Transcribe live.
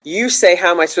You say,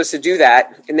 how am I supposed to do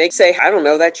that? And they say, I don't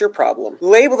know, that's your problem.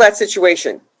 Label that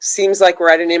situation. Seems like we're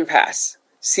at an impasse.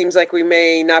 Seems like we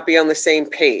may not be on the same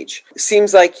page.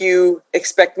 Seems like you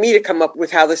expect me to come up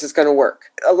with how this is going to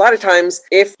work. A lot of times,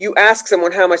 if you ask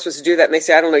someone, how am I supposed to do that? And they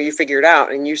say, I don't know, you figure it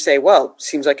out. And you say, well,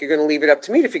 seems like you're going to leave it up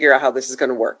to me to figure out how this is going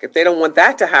to work. If they don't want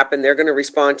that to happen, they're going to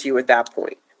respond to you at that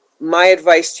point. My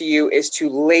advice to you is to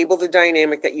label the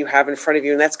dynamic that you have in front of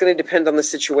you, and that's going to depend on the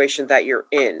situation that you're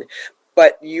in.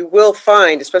 But you will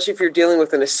find, especially if you're dealing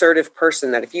with an assertive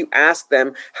person, that if you ask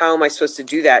them, how am I supposed to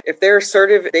do that? If they're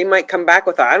assertive, they might come back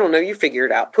with, I don't know, you figure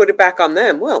it out. Put it back on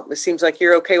them. Well, it seems like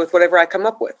you're okay with whatever I come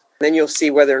up with. Then you'll see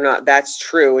whether or not that's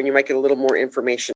true, and you might get a little more information.